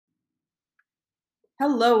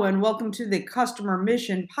Hello and welcome to the Customer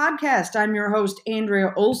Mission Podcast. I'm your host,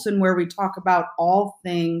 Andrea Olson, where we talk about all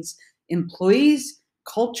things employees,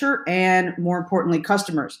 culture, and more importantly,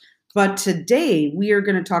 customers. But today we are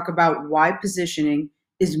going to talk about why positioning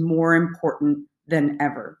is more important than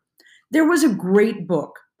ever. There was a great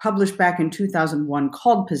book published back in 2001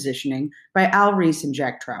 called Positioning by Ries and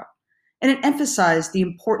Jack Trout. And it emphasized the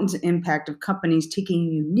importance and impact of companies taking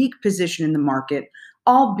a unique position in the market,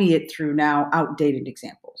 albeit through now outdated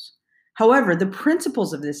examples. However, the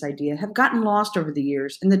principles of this idea have gotten lost over the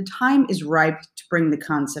years, and the time is ripe to bring the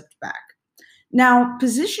concept back. Now,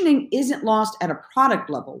 positioning isn't lost at a product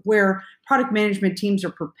level, where product management teams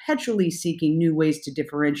are perpetually seeking new ways to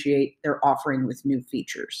differentiate their offering with new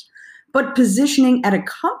features. But positioning at a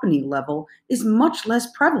company level is much less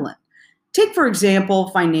prevalent. Take, for example,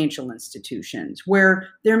 financial institutions, where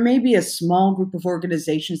there may be a small group of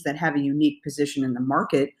organizations that have a unique position in the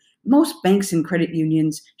market. Most banks and credit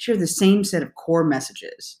unions share the same set of core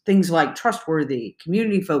messages, things like trustworthy,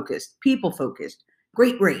 community-focused, people-focused,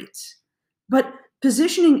 great rates. But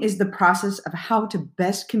positioning is the process of how to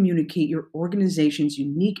best communicate your organization's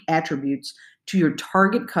unique attributes to your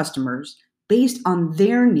target customers based on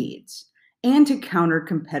their needs and to counter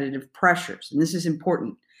competitive pressures. And this is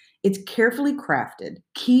important. It's carefully crafted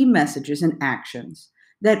key messages and actions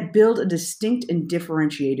that build a distinct and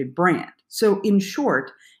differentiated brand. So, in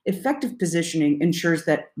short, effective positioning ensures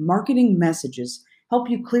that marketing messages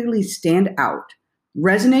help you clearly stand out,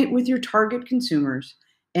 resonate with your target consumers,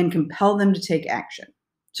 and compel them to take action.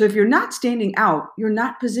 So, if you're not standing out, you're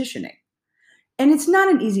not positioning. And it's not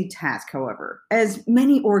an easy task, however, as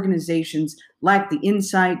many organizations lack the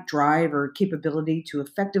insight, drive, or capability to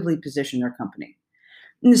effectively position their company.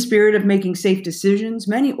 In the spirit of making safe decisions,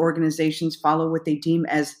 many organizations follow what they deem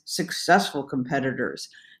as successful competitors,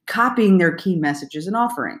 copying their key messages and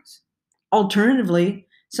offerings. Alternatively,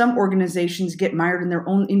 some organizations get mired in their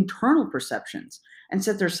own internal perceptions and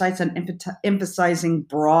set their sights on emphasizing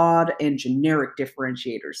broad and generic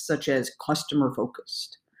differentiators, such as customer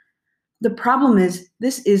focused. The problem is,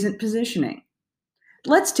 this isn't positioning.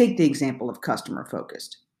 Let's take the example of customer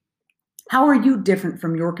focused. How are you different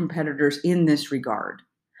from your competitors in this regard?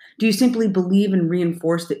 Do you simply believe and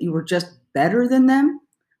reinforce that you were just better than them?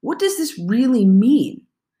 What does this really mean?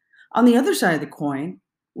 On the other side of the coin,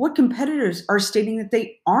 what competitors are stating that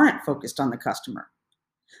they aren't focused on the customer?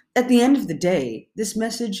 At the end of the day, this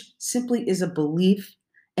message simply is a belief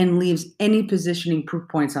and leaves any positioning proof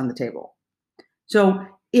points on the table. So,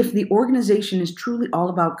 if the organization is truly all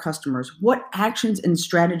about customers, what actions and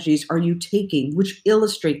strategies are you taking which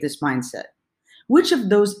illustrate this mindset? Which of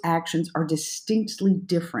those actions are distinctly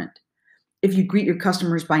different? If you greet your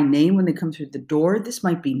customers by name when they come through the door, this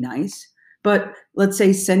might be nice. But let's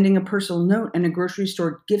say sending a personal note and a grocery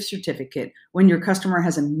store gift certificate when your customer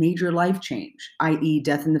has a major life change, i.e.,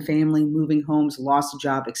 death in the family, moving homes, loss of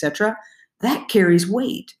job, etc., that carries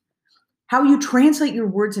weight. How you translate your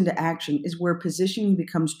words into action is where positioning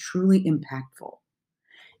becomes truly impactful.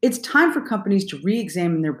 It's time for companies to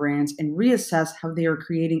re-examine their brands and reassess how they are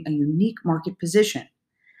creating a unique market position.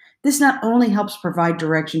 This not only helps provide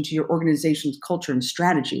direction to your organization's culture and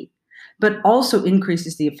strategy, but also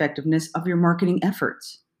increases the effectiveness of your marketing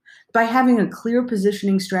efforts. By having a clear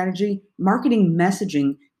positioning strategy, marketing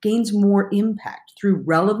messaging gains more impact through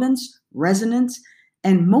relevance, resonance,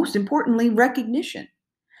 and most importantly, recognition.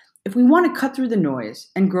 If we want to cut through the noise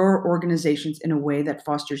and grow our organizations in a way that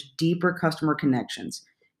fosters deeper customer connections,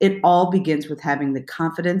 it all begins with having the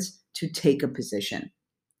confidence to take a position.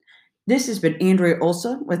 This has been Andrea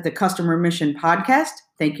Olson with the Customer Mission Podcast.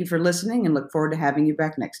 Thank you for listening and look forward to having you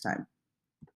back next time.